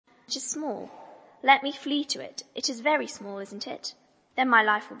is small. Let me flee to it. It is very small, isn't it? Then my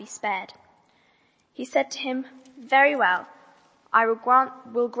life will be spared." He said to him, "Very well, I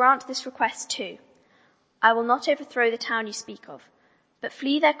will grant this request too. I will not overthrow the town you speak of, but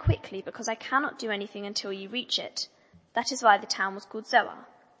flee there quickly, because I cannot do anything until you reach it." That is why the town was called Zoar.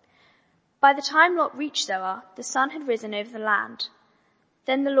 By the time Lot reached Zoar, the sun had risen over the land.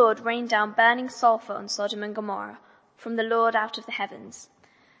 Then the Lord rained down burning sulfur on Sodom and Gomorrah from the Lord out of the heavens.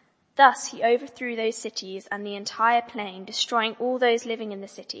 Thus he overthrew those cities and the entire plain, destroying all those living in the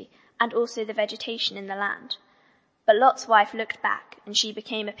city and also the vegetation in the land. But Lot's wife looked back, and she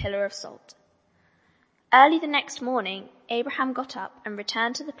became a pillar of salt. Early the next morning, Abraham got up and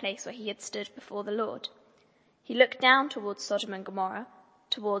returned to the place where he had stood before the Lord. He looked down towards Sodom and Gomorrah,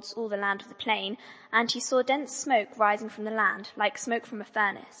 towards all the land of the plain, and he saw dense smoke rising from the land, like smoke from a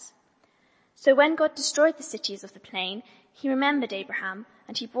furnace. So when God destroyed the cities of the plain, he remembered Abraham,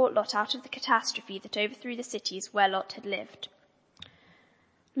 and he brought Lot out of the catastrophe that overthrew the cities where Lot had lived.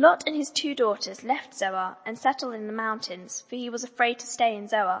 Lot and his 2 daughters left Zoar and settled in the mountains, for he was afraid to stay in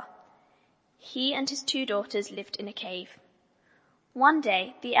Zoar. He and his 2 daughters lived in a cave. One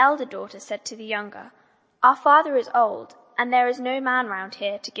day, the elder daughter said to the younger, "Our father is old, and there is no man round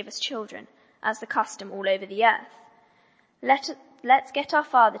here to give us children, as the custom all over the earth. Let's get our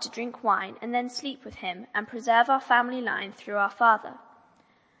father to drink wine and then sleep with him and preserve our family line through our father."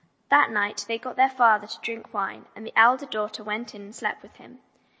 That night they got their father to drink wine, and the elder daughter went in and slept with him.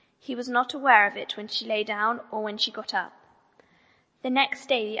 He was not aware of it when she lay down or when she got up. The next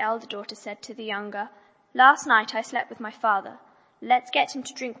day the elder daughter said to the younger, "Last night I slept with my father. Let's get him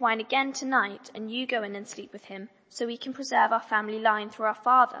to drink wine again tonight, and you go in and sleep with him, so we can preserve our family line through our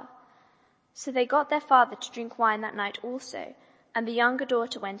father." So they got their father to drink wine that night also, and the younger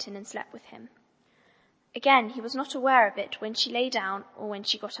daughter went in and slept with him. Again he was not aware of it when she lay down or when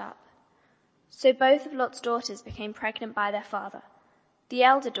she got up. So both of Lot's daughters became pregnant by their father. The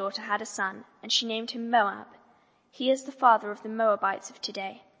elder daughter had a son, and she named him Moab. He is the father of the Moabites of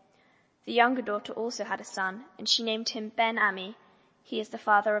today. The younger daughter also had a son, and she named him Ben-Ammi. He is the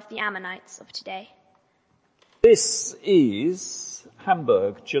father of the Ammonites of today. This is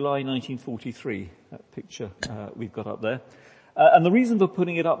Hamburg, July 1943, that picture we've got up there. And the reason for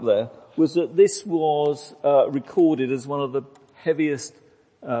putting it up there was that this was recorded as one of the heaviest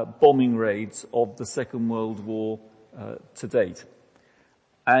bombing raids of the Second World War to date.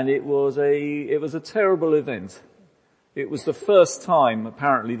 And it was a terrible event. It was the first time,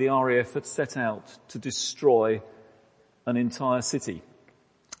 apparently, the RAF had set out to destroy an entire city.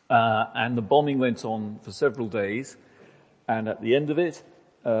 And the bombing went on for several days. And at the end of it,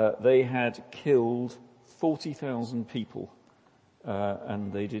 they had killed 40,000 people.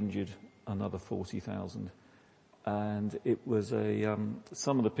 And they'd injured another 40,000. And it was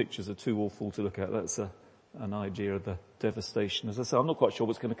some of the pictures are too awful to look at. That's an idea of the devastation. As I say, I'm not quite sure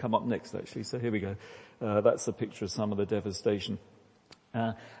what's going to come up next, actually. So here we go. That's a picture of some of the devastation.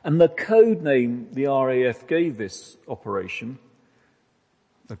 And the code name the RAF gave this operation,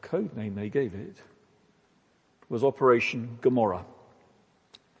 the code name they gave it, was Operation Gomorrah.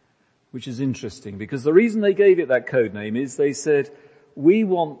 Which is interesting, because the reason they gave it that code name is they said, we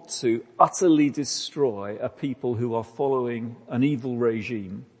want to utterly destroy a people who are following an evil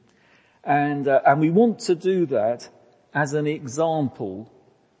regime. And we want to do that as an example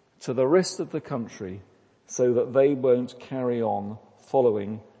to the rest of the country so that they won't carry on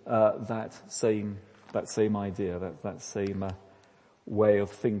following that same idea, that same way of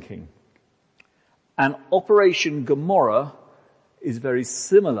thinking. And Operation Gomorrah is very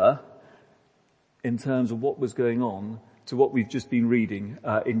similar in terms of what was going on to what we've just been reading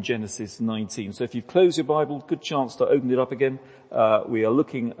in Genesis 19. So if you've closed your Bible, good chance to open it up again. We are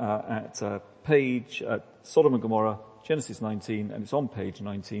looking at page Sodom and Gomorrah, Genesis 19, and it's on page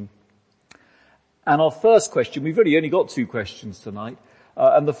 19. And our first question, we've really only got 2 questions tonight,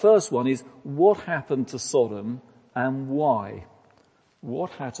 and the first one is, what happened to Sodom and why?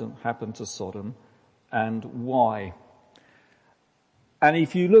 What happened to Sodom and why? And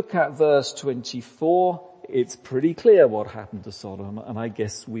if you look at verse 24, it's pretty clear what happened to Sodom, and I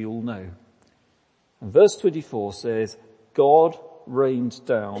guess we all know. And verse 24 says, God rained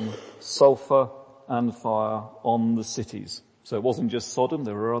down sulfur and fire on the cities. So it wasn't just Sodom,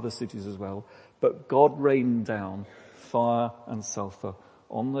 there were other cities as well. But God rained down fire and sulfur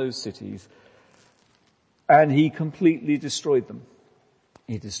on those cities, and he completely destroyed them.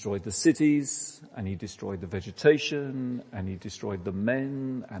 He destroyed the cities, and he destroyed the vegetation, and he destroyed the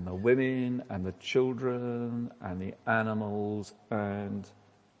men, and the women, and the children, and the animals, and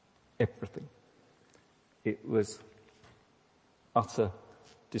everything. It was utter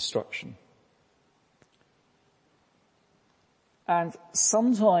destruction. And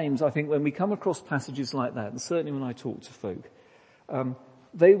sometimes I think when we come across passages like that, and certainly when I talk to folk,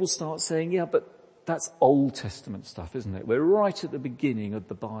 they will start saying, yeah, but that's Old Testament stuff, isn't it? We're right at the beginning of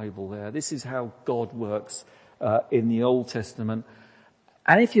the Bible there. This is how God works in the Old Testament.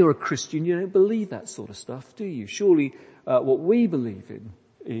 And if you're a Christian, you don't believe that sort of stuff, do you? Surely what we believe in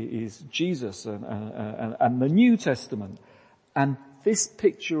is Jesus and the New Testament. And this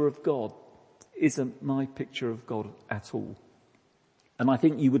picture of God isn't my picture of God at all. And I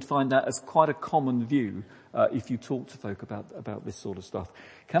think you would find that as quite a common view if you talk to folk about this sort of stuff.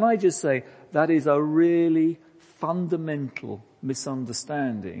 Can I just say that is a really fundamental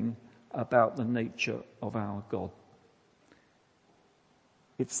misunderstanding about the nature of our God.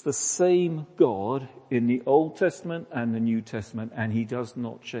 It's the same God in the Old Testament and the New Testament, and he does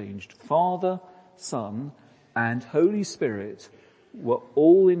not change. Father, Son, and Holy Spirit were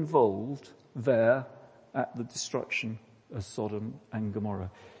all involved there at the destruction of Sodom and Gomorrah.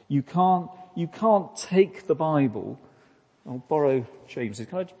 You can't take the Bible. I'll borrow James's.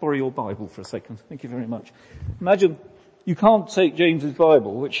 Can I just borrow your Bible for a second? Thank you very much. Imagine you can't take James's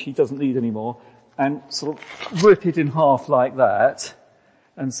Bible, which he doesn't need anymore, and sort of rip it in half like that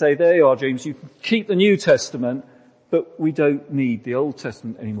and say, there you are, James, you can keep the New Testament, but we don't need the Old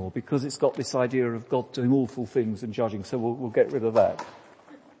Testament anymore because it's got this idea of God doing awful things and judging, so we'll get rid of that.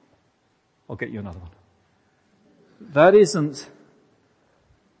 I'll get you another one. That isn't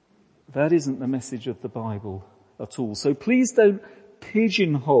the message of the Bible at all. So please don't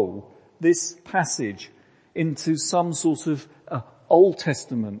pigeonhole this passage into some sort of Old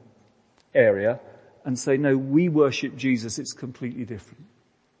Testament area and say, no, we worship Jesus, it's completely different.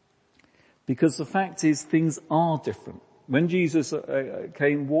 Because the fact is, things are different. When Jesus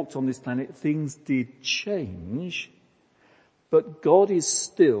walked on this planet, things did change, but God is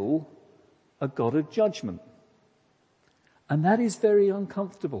still a God of judgment. And that is very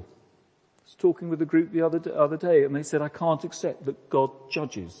uncomfortable. I was talking with a group the other day, and they said, I can't accept that God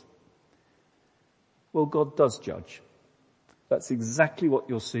judges. Well, God does judge. That's exactly what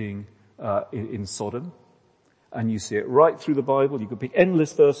you're seeing in Sodom. And you see it right through the Bible. You could pick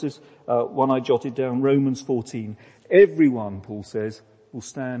endless verses. One I jotted down, Romans 14. Everyone, Paul says, will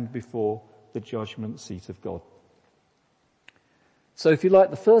stand before the judgment seat of God. So if you like,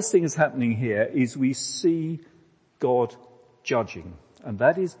 the first thing that's happening here is we see God judging. And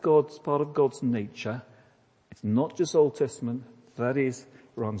that is part of God's nature. It's not just Old Testament. That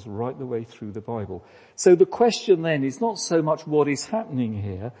runs right the way through the Bible. So the question then is not so much what is happening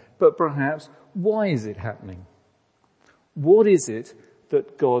here, but perhaps why is it happening? What is it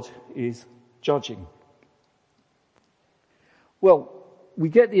that God is judging? Well, we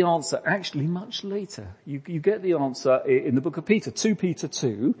get the answer actually much later. You get the answer in the book of Peter, 2 Peter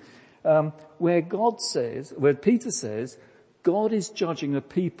 2, where Peter says, God is judging a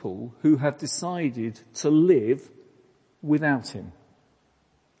people who have decided to live without him.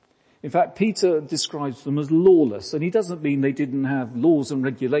 In fact, Peter describes them as lawless, and he doesn't mean they didn't have laws and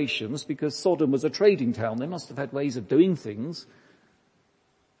regulations, because Sodom was a trading town. They must have had ways of doing things,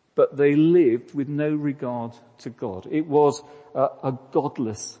 but they lived with no regard to God. It was a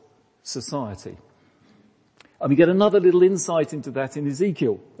godless society. And we get another little insight into that in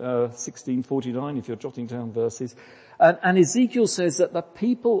Ezekiel 16:49, if you're jotting down verses. And Ezekiel says that the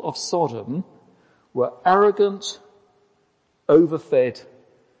people of Sodom were arrogant, overfed,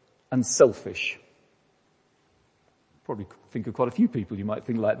 and selfish. Probably think of quite a few people you might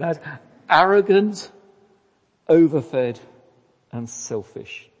think like that. Arrogant, overfed, and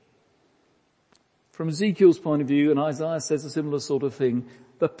selfish. From Ezekiel's point of view, and Isaiah says a similar sort of thing,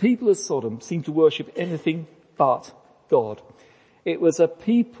 the people of Sodom seemed to worship anything but God. It was a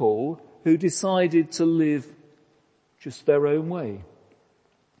people who decided to live just their own way.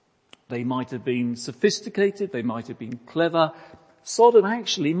 They might have been sophisticated, they might have been clever. Sodom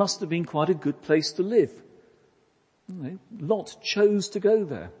actually must have been quite a good place to live. Lot chose to go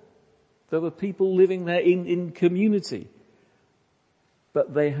there. There were people living there in community.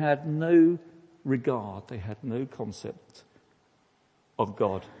 But they had no regard, they had no concept of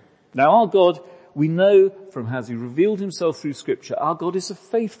God. Now our God, we know from how he revealed himself through Scripture, our God is a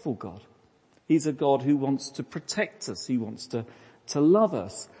faithful God. He's a God who wants to protect us, he wants to love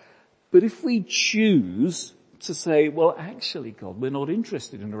us. But if we choose to say, well, actually, God, we're not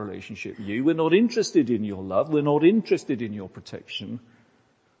interested in a relationship with you. We're not interested in your love. We're not interested in your protection.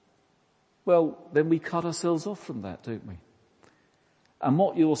 Well, then we cut ourselves off from that, don't we? And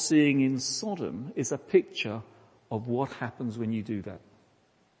what you're seeing in Sodom is a picture of what happens when you do that.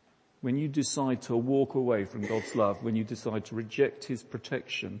 when you decide to walk away from God's love, when you decide to reject his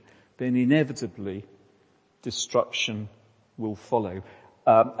protection, then inevitably destruction will follow.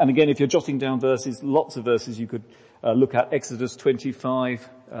 And again, if you're jotting down verses, lots of verses you could look at. Exodus 25,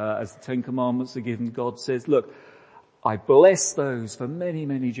 as the Ten Commandments are given, God says, look, I bless those for many,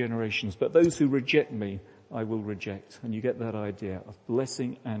 many generations, but those who reject me, I will reject. And you get that idea of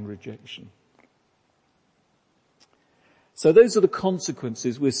blessing and rejection. So those are the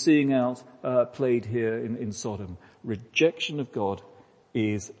consequences we're seeing out played here in Sodom. Rejection of God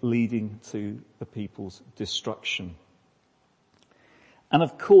is leading to the people's destruction. And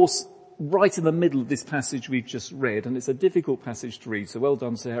of course, right in the middle of this passage we've just read, and it's a difficult passage to read, so well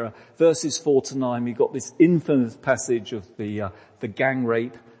done, Sarah. Verses 4 to 9, we've got this infamous passage of the gang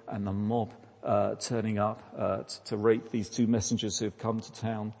rape and the mob turning up to rape these two messengers who have come to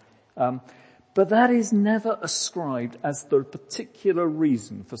town. But that is never ascribed as the particular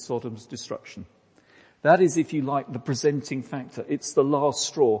reason for Sodom's destruction. That is, if you like, the presenting factor. It's the last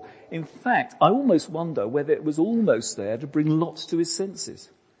straw. In fact, I almost wonder whether it was almost there to bring Lot to his senses.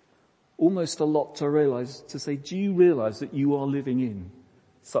 Almost a lot to say, do you realize that you are living in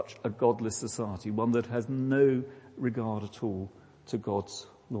such a godless society, one that has no regard at all to God's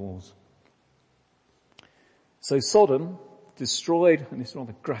laws? So Sodom destroyed, and it's not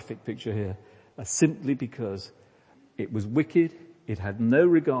a graphic picture here, simply because it was wicked, it had no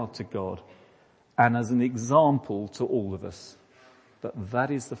regard to God, and as an example to all of us, that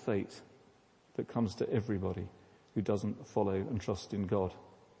is the fate that comes to everybody who doesn't follow and trust in God.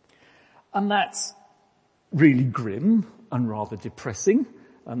 And that's really grim and rather depressing,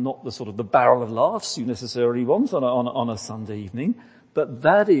 and not the sort of the barrel of laughs you necessarily want on a Sunday evening, but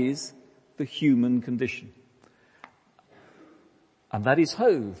that is the human condition. And that is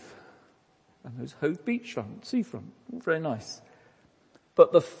Hove. And there's Hove beachfront, seafront, all very nice.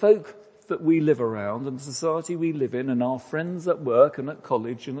 But the folk that we live around and the society we live in and our friends at work and at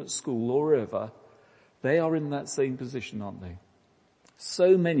college and at school or wherever, they are in that same position, aren't they?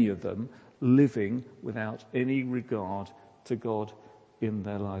 So many of them living without any regard to God in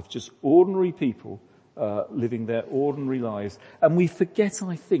their life. Just ordinary people living their ordinary lives. And we forget,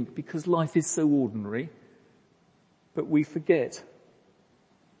 I think, because life is so ordinary, but we forget.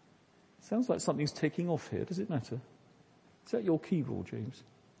 Sounds like something's taking off here. Does it matter? Is that your keyboard, James?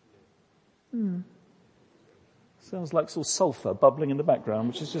 Sounds like sort of sulphur bubbling in the background,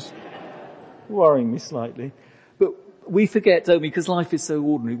 which is just worrying me slightly. But we forget, don't we, because life is so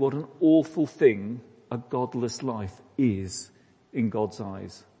ordinary, what an awful thing a godless life is in God's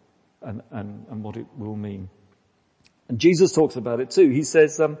eyes and what it will mean. And Jesus talks about it too. He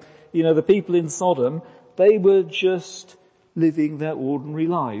says, the people in Sodom, they were just living their ordinary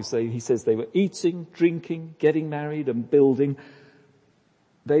lives. He says they were eating, drinking, getting married and building.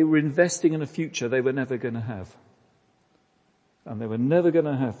 They were investing in a future they were never going to have. And they were never going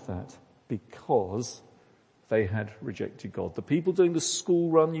to have that because they had rejected God. The people doing the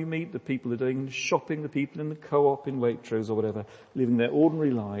school run you meet, the people who are doing shopping, the people in the co-op in Waitrose or whatever, living their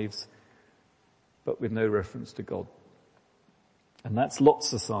ordinary lives, but with no reference to God. And that's Lot's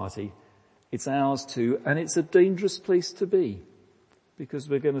society. It's ours too, and it's a dangerous place to be because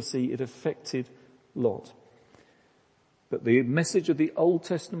we're going to see it affected Lot. But the message of the Old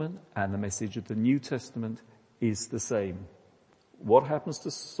Testament and the message of the New Testament is the same. What happens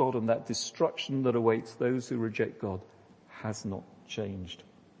to Sodom, that destruction that awaits those who reject God, has not changed.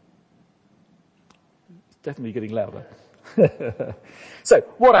 It's definitely getting louder. So,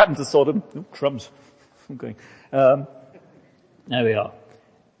 what happened to Sodom? Oh, crumbs. I'm going. There we are.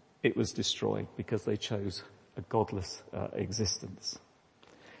 It was destroyed because they chose a godless existence.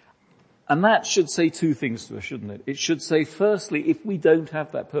 And that should say two things to us, shouldn't it? It should say, firstly, if we don't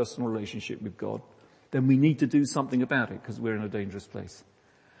have that personal relationship with God, then we need to do something about it because we're in a dangerous place.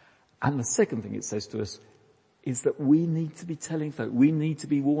 And the second thing it says to us is that we need to be telling folk, we need to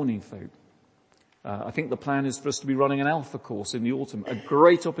be warning folk. I think the plan is for us to be running an Alpha course in the autumn, a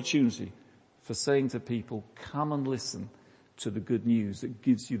great opportunity for saying to people, come and listen to the good news that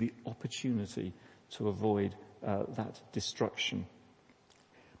gives you the opportunity to avoid that destruction.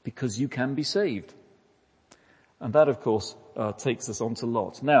 Because you can be saved. And that, of course, takes us on to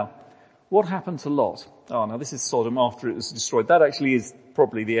Lot. Now, what happened to Lot? Now this is Sodom after it was destroyed. That actually is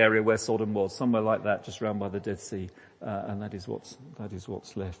probably the area where Sodom was, somewhere like that, just round by the Dead Sea. And that is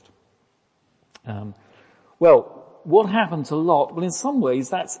what's left. Well, what happened to Lot? Well, in some ways,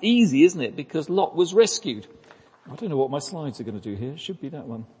 that's easy, isn't it? Because Lot was rescued. I don't know what my slides are going to do here. It should be that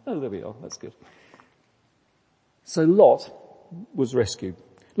one. Oh, there we are. That's good. So Lot was rescued.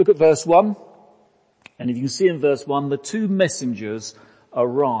 Look at verse 1. And if you can see in verse 1, the two messengers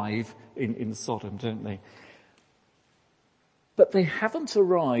arrive in Sodom, don't they? But they haven't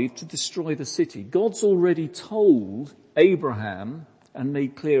arrived to destroy the city. God's already told Abraham and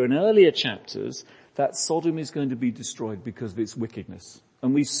made clear in earlier chapters that Sodom is going to be destroyed because of its wickedness.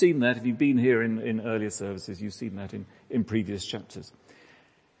 And we've seen that, if you've been here in earlier services, you've seen that in previous chapters.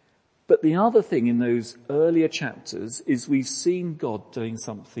 But the other thing in those earlier chapters is we've seen God doing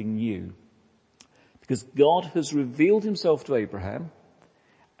something new. Because God has revealed himself to Abraham,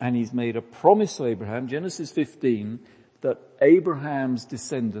 and he's made a promise to Abraham, Genesis 15, that Abraham's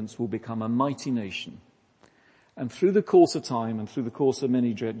descendants will become a mighty nation. And through the course of time and through the course of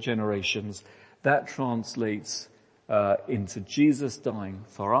many generations, that translates into Jesus dying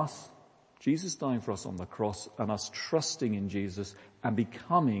for us, Jesus dying for us on the cross, and us trusting in Jesus and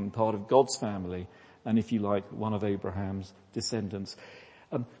becoming part of God's family, and if you like, one of Abraham's descendants.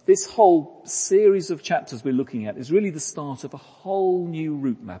 This whole series of chapters we're looking at is really the start of a whole new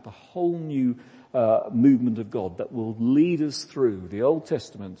route map, a whole new movement of God that will lead us through the Old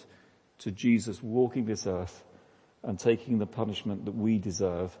Testament to Jesus walking this earth and taking the punishment that we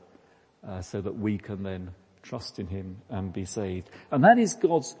deserve, so that we can then trust in him and be saved. And that is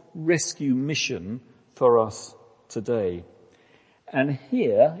God's rescue mission for us today. And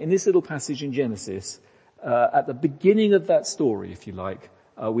here, in this little passage in Genesis, at the beginning of that story, if you like,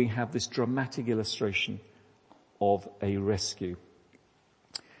 we have this dramatic illustration of a rescue.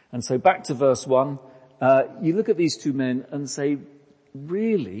 And so back to verse 1, you look at these two men and say,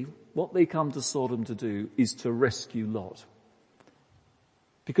 really, what they come to Sodom to do is to rescue Lot.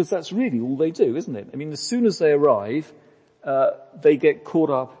 Because that's really all they do, isn't it? I mean, as soon as they arrive, they get caught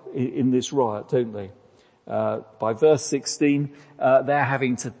up in this riot, don't they? By verse 16, they're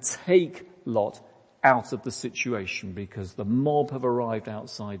having to take Lot out of the situation because the mob have arrived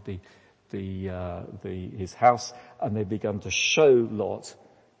outside his house, and they've begun to show Lot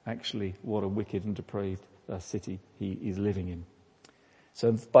actually what a wicked and depraved city he is living in.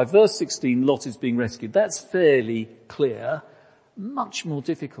 So by verse 16, Lot is being rescued. That's fairly clear. Much more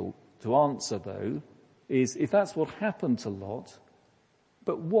difficult to answer, though, is if that's what happened to Lot,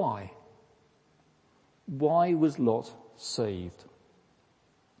 but why? Why was Lot saved?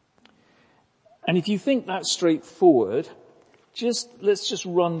 And if you think that's straightforward, let's just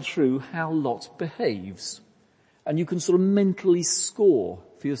run through how Lot behaves. And you can sort of mentally score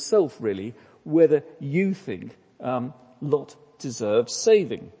for yourself, really, whether you think Lot deserves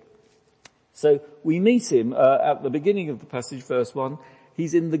saving. So we meet him at the beginning of the passage, verse 1.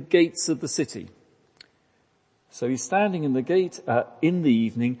 He's in the gates of the city. So he's standing in the gate in the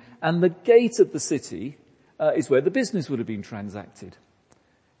evening, and the gate of the city is where the business would have been transacted.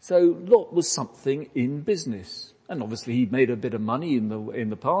 So Lot was something in business, and obviously he'd made a bit of money in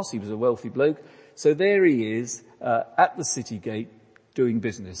the past. He was a wealthy bloke. So there he is at the city gate doing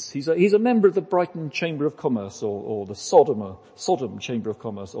business. He's a member of the Brighton Chamber of Commerce or the Sodom Chamber of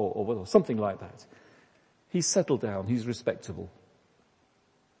Commerce or something like that. He's settled down. He's respectable.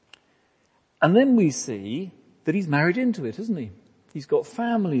 And then we see that he's married into it, hasn't he? He's got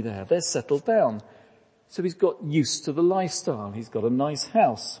family there. They're settled down. So he's got used to the lifestyle. He's got a nice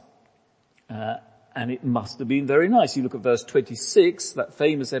house. And it must have been very nice. You look at verse 26, that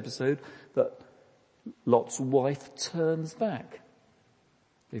famous episode that Lot's wife turns back.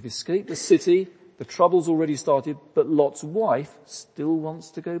 They've escaped the city, the trouble's already started, but Lot's wife still wants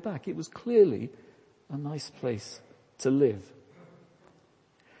to go back. It was clearly a nice place to live.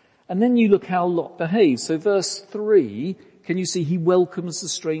 And then you look how Lot behaves. So verse 3, can you see he welcomes the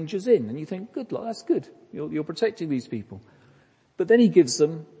strangers in? And you think, good Lot, that's good. You're protecting these people. But then he gives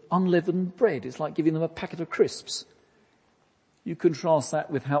them unleavened bread. It's like giving them a packet of crisps. You contrast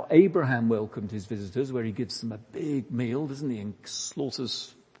that with how Abraham welcomed his visitors, where he gives them a big meal, doesn't he, and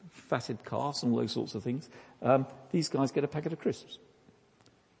slaughters fatted calves and all those sorts of things. These guys get a packet of crisps.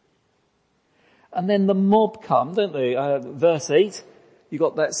 And then the mob come, don't they? Verse 8, you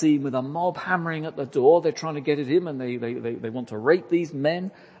got that scene with a mob hammering at the door. They're trying to get at him, and they want to rape these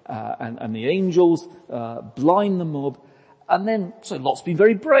men, and the angels blind the mob. And then, so Lot's been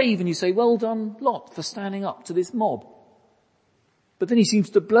very brave, and you say, well done, Lot, for standing up to this mob. But then he seems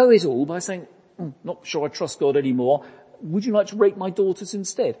to blow it all by saying, not sure I trust God anymore. Would you like to rape my daughters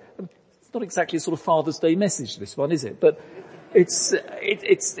instead? It's not exactly a sort of Father's Day message, this one, is it? But it's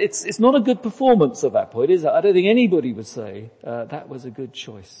not a good performance at that point, is it? I don't think anybody would say that was a good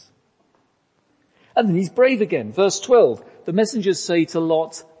choice. And then he's brave again. Verse 12, the messengers say to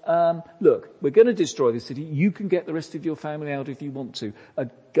Lot, look, we're going to destroy the city. You can get the rest of your family out if you want to.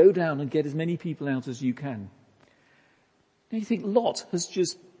 Go down and get as many people out as you can. Now you think Lot has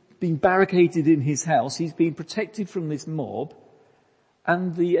just been barricaded in his house. He's been protected from this mob.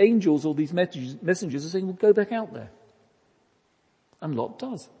 And the angels or these messengers are saying, well, go back out there. And Lot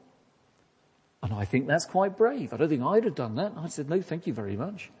does. And I think that's quite brave. I don't think I'd have done that. I said, no, thank you very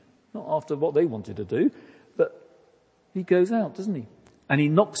much. Not after what they wanted to do. But he goes out, doesn't he? And he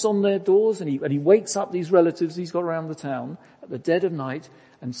knocks on their doors and he wakes up these relatives he's got around the town at the dead of night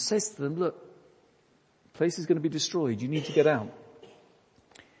and says to them, look, the place is going to be destroyed. You need to get out.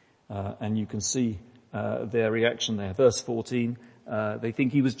 And you can see their reaction there. Verse 14, they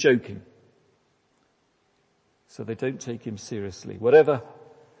think he was joking. So they don't take him seriously. Whatever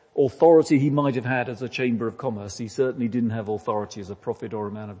authority he might have had as a chamber of commerce, he certainly didn't have authority as a prophet or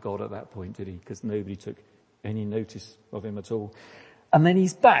a man of God at that point, did he? Because nobody took any notice of him at all. And then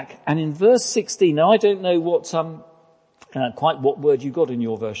he's back. And in verse 16, now I don't know what quite what word you got in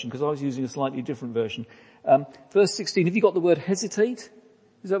your version, because I was using a slightly different version. Verse 16, have you got the word hesitate?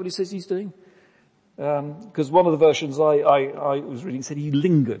 Is that what he says he's doing? Because one of the versions I was reading said he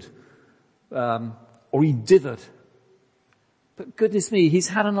lingered, or he dithered. But goodness me, he's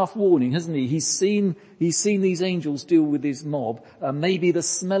had enough warning, hasn't he? He's seen these angels deal with his mob. Maybe the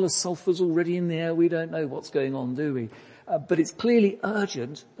smell of sulphur's already in the air. We don't know what's going on, do we? But it's clearly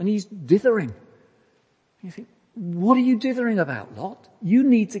urgent, and he's dithering. You think, what are you dithering about, Lot? You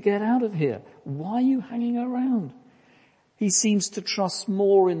need to get out of here. Why are you hanging around? He seems to trust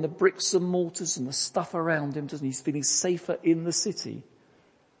more in the bricks and mortars and the stuff around him, doesn't he? He's feeling safer in the city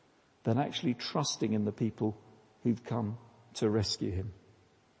than actually trusting in the people who've come to rescue him.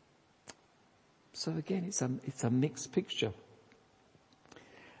 So again, it's a mixed picture.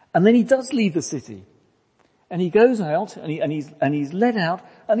 And then he does leave the city. And he goes out and he's led out,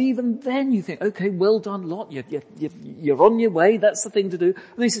 and even then you think, okay, well done, Lot, you're on your way, that's the thing to do.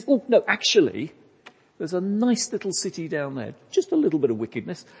 And he says, oh no, actually, there's a nice little city down there, just a little bit of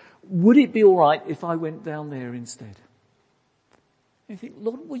wickedness. Would it be alright if I went down there instead? And you think,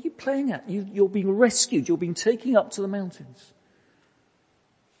 Lord, what are you playing at? You're being rescued, you're being taken up to the mountains.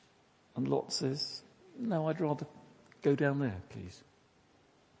 And Lot says, no, I'd rather go down there, please.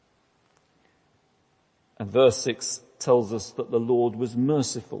 And verse 6 tells us that the Lord was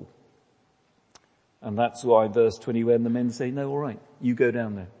merciful. And that's why verse 20, when the men say, no, all right, you go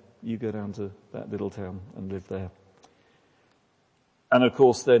down there. You go down to that little town and live there. And of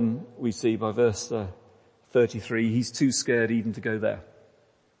course then we see by verse 33, he's too scared even to go there.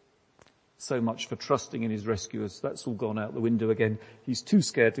 So much for trusting in his rescuers. That's all gone out the window again. He's too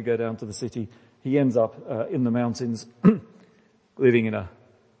scared to go down to the city. He ends up in the mountains, living in a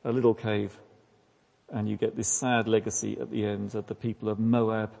little cave. And you get this sad legacy at the end of the people of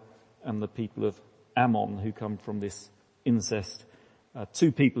Moab and the people of Ammon, who come from this incest.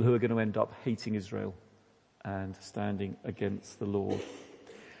 Two people who are going to end up hating Israel and standing against the Lord.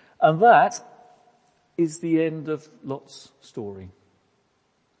 And that is the end of Lot's story.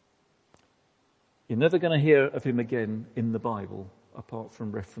 You're never going to hear of him again in the Bible, apart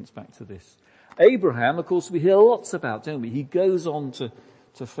from reference back to this. Abraham, of course, we hear lots about, don't we? He goes on to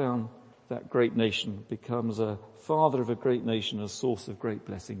found that great nation, becomes a father of a great nation, a source of great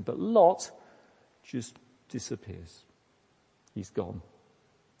blessing. But Lot just disappears. He's gone.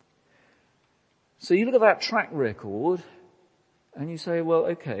 So you look at that track record and you say, well,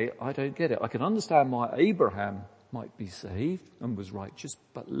 okay, I don't get it. I can understand why Abraham might be saved and was righteous,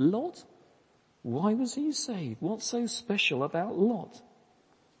 but Lot? Why was he saved? What's so special about Lot?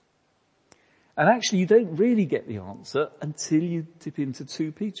 And actually you don't really get the answer until you dip into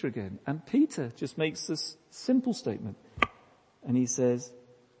 2 Peter again. And Peter just makes this simple statement. And he says,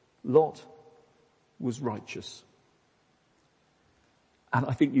 Lot was righteous. And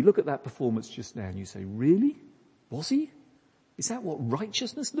I think you look at that performance just now and you say, really? Was he? Is that what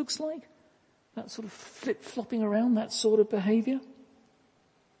righteousness looks like? That sort of flip-flopping around, that sort of behavior?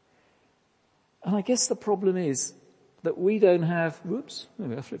 And I guess the problem is that we don't have, there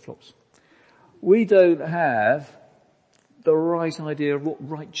we are, flip-flops. We don't have the right idea of what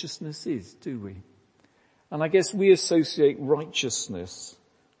righteousness is, do we? And I guess we associate righteousness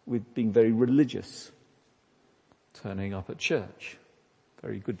with being very religious, turning up at church.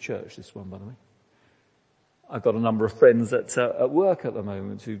 Very good church, this one, by the way. I've got a number of friends at work at the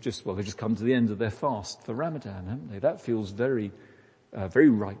moment who they've just come to the end of their fast for Ramadan, haven't they? That feels very, very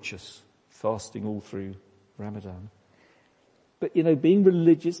righteous, fasting all through Ramadan. But, being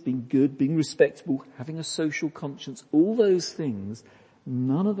religious, being good, being respectable, having a social conscience, all those things,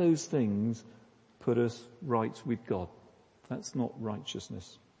 none of those things put us right with God. That's not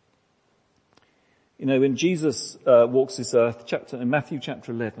righteousness. When Jesus walks this earth, in Matthew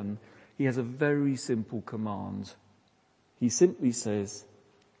chapter 11, he has a very simple command. He simply says,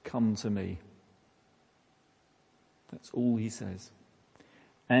 come to me. That's all he says.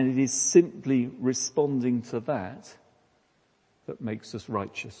 And it is simply responding to that that makes us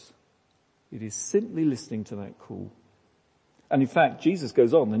righteous. It is simply listening to that call. And in fact, Jesus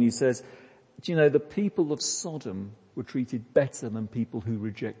goes on and he says, do you know, the people of Sodom were treated better than people who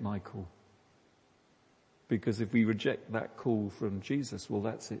reject my call. Because if we reject that call from Jesus, well,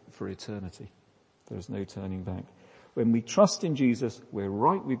 that's it for eternity. There's no turning back. When we trust in Jesus, we're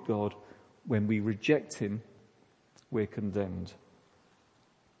right with God. When we reject him, we're condemned.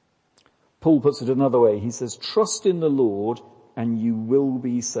 Paul puts it another way. He says, trust in the Lord and you will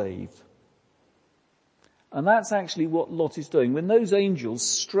be saved. And that's actually what Lot is doing. When those angels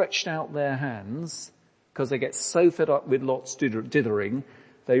stretched out their hands, because they get so fed up with Lot's dithering,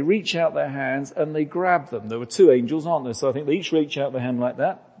 they reach out their hands and they grab them. There were two angels, aren't there? So I think they each reach out their hand like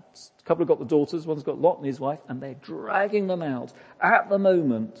that. A couple have got the daughters, one's got Lot and his wife, and they're dragging them out. At the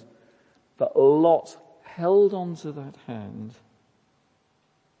moment that Lot held onto that hand,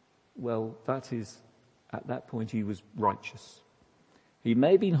 well, that is, at that point he was righteous. He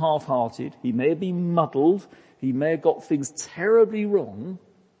may have been half-hearted, he may have been muddled, he may have got things terribly wrong,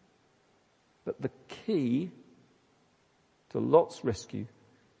 but the key to Lot's rescue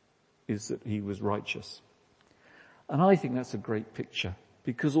is that he was righteous. And I think that's a great picture,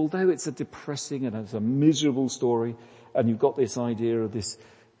 because although it's a depressing and it's a miserable story, and you've got this idea of this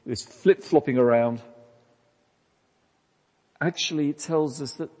flip-flopping around, actually it tells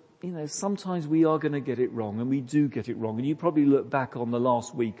us that, you know, sometimes we are going to get it wrong, and we do get it wrong. And you probably look back on the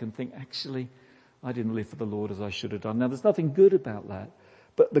last week and think, actually, I didn't live for the Lord as I should have done. Now, there's nothing good about that.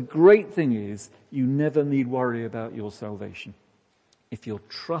 But the great thing is, you never need worry about your salvation. If you're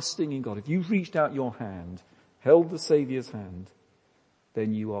trusting in God, if you've reached out your hand, held the Saviour's hand,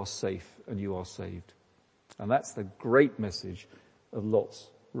 then you are safe and you are saved. And that's the great message of Lot's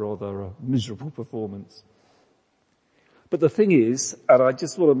rather miserable performance. But the thing is, and I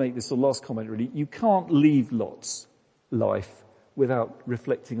just want to make this the last comment really, you can't leave Lot's life without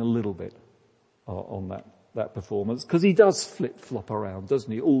reflecting a little bit on that performance, because he does flip-flop around, doesn't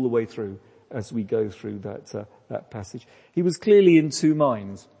he, all the way through as we go through that passage. He was clearly in two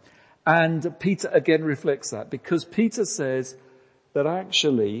minds. And Peter again reflects that, because Peter says that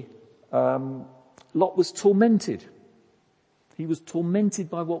actually Lot was tormented. He was tormented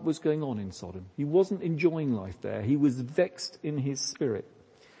by what was going on in Sodom. He wasn't enjoying life there. He was vexed in his spirit.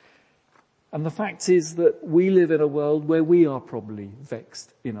 And the fact is that we live in a world where we are probably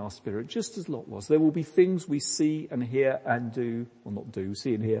vexed in our spirit, just as Lot was. There will be things we see and hear and do, well not do,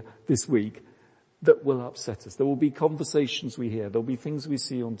 see and hear this week, that will upset us. There will be conversations we hear. There will be things we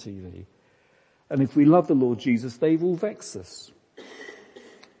see on TV. And if we love the Lord Jesus, they will vex us.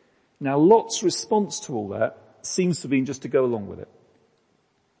 Now Lot's response to all that seems to have been just to go along with it,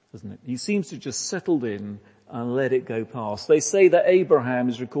 doesn't it? He seems to have just settled in and let it go past. They say that Abraham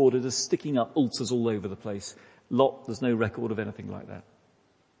is recorded as sticking up altars all over the place. Lot, there's no record of anything like that.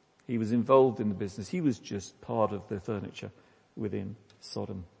 He was involved in the business. He was just part of the furniture within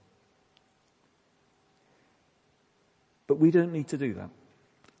Sodom. But we don't need to do that,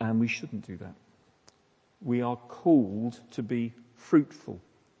 and we shouldn't do that. We are called to be fruitful.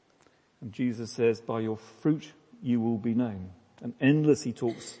 And Jesus says, by your fruit you will be known. And endlessly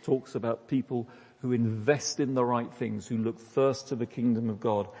talks about people who invest in the right things, who look first to the kingdom of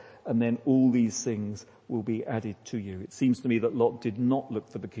God, and then all these things will be added to you. It seems to me that Lot did not look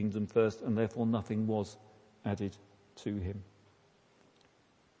for the kingdom first, and therefore nothing was added to him.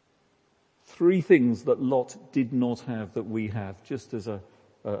 Three things that Lot did not have that we have, just as a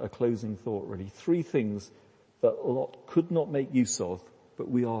closing thought really. Three things that Lot could not make use of, but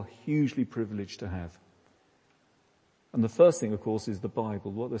we are hugely privileged to have. And the first thing, of course, is the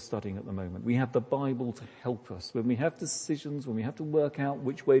Bible, what we're studying at the moment. We have the Bible to help us. When we have decisions, when we have to work out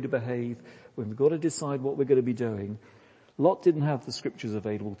which way to behave, when we've got to decide what we're going to be doing, Lot didn't have the scriptures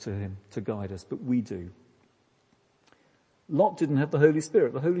available to him to guide us, but we do. Lot didn't have the Holy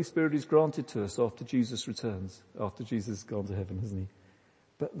Spirit. The Holy Spirit is granted to us after Jesus returns, after Jesus has gone to heaven, hasn't he?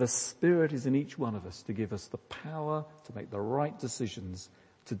 But the Spirit is in each one of us to give us the power to make the right decisions,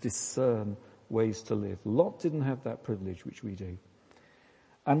 to discern ways to live. Lot didn't have that privilege, which we do.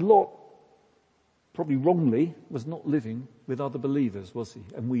 And Lot, probably wrongly, was not living with other believers, was he?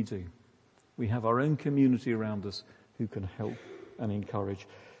 And we do. We have our own community around us who can help and encourage.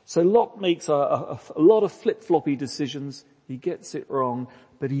 So Lot makes a lot of flip-floppy decisions. He gets it wrong,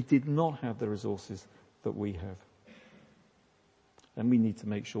 but he did not have the resources that we have. And we need to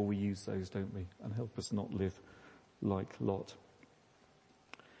make sure we use those, don't we? And help us not live like Lot.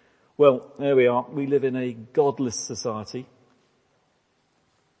 Well, there we are. We live in a godless society.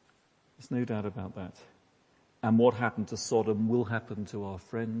 There's no doubt about that. And what happened to Sodom will happen to our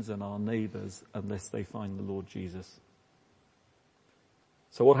friends and our neighbours unless they find the Lord Jesus.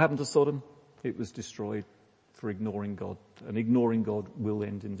 So what happened to Sodom? It was destroyed for ignoring God, and ignoring God will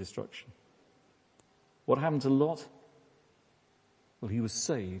end in destruction. What happened to Lot? Well, he was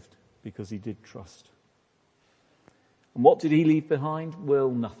saved because he did trust. And what did he leave behind?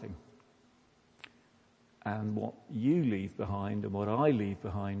 Well, nothing. And what you leave behind and what I leave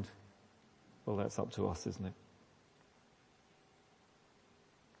behind, well, that's up to us, isn't it?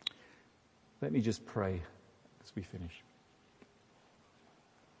 Let me just pray as we finish.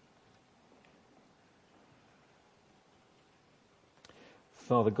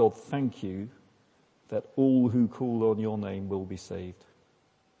 Father God, thank you that all who call on your name will be saved.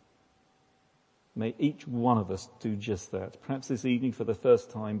 May each one of us do just that. Perhaps this evening for the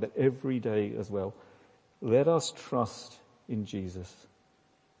first time, but every day as well. Let us trust in Jesus.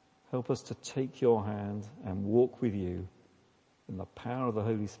 Help us to take your hand and walk with you in the power of the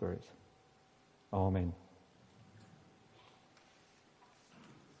Holy Spirit. Amen.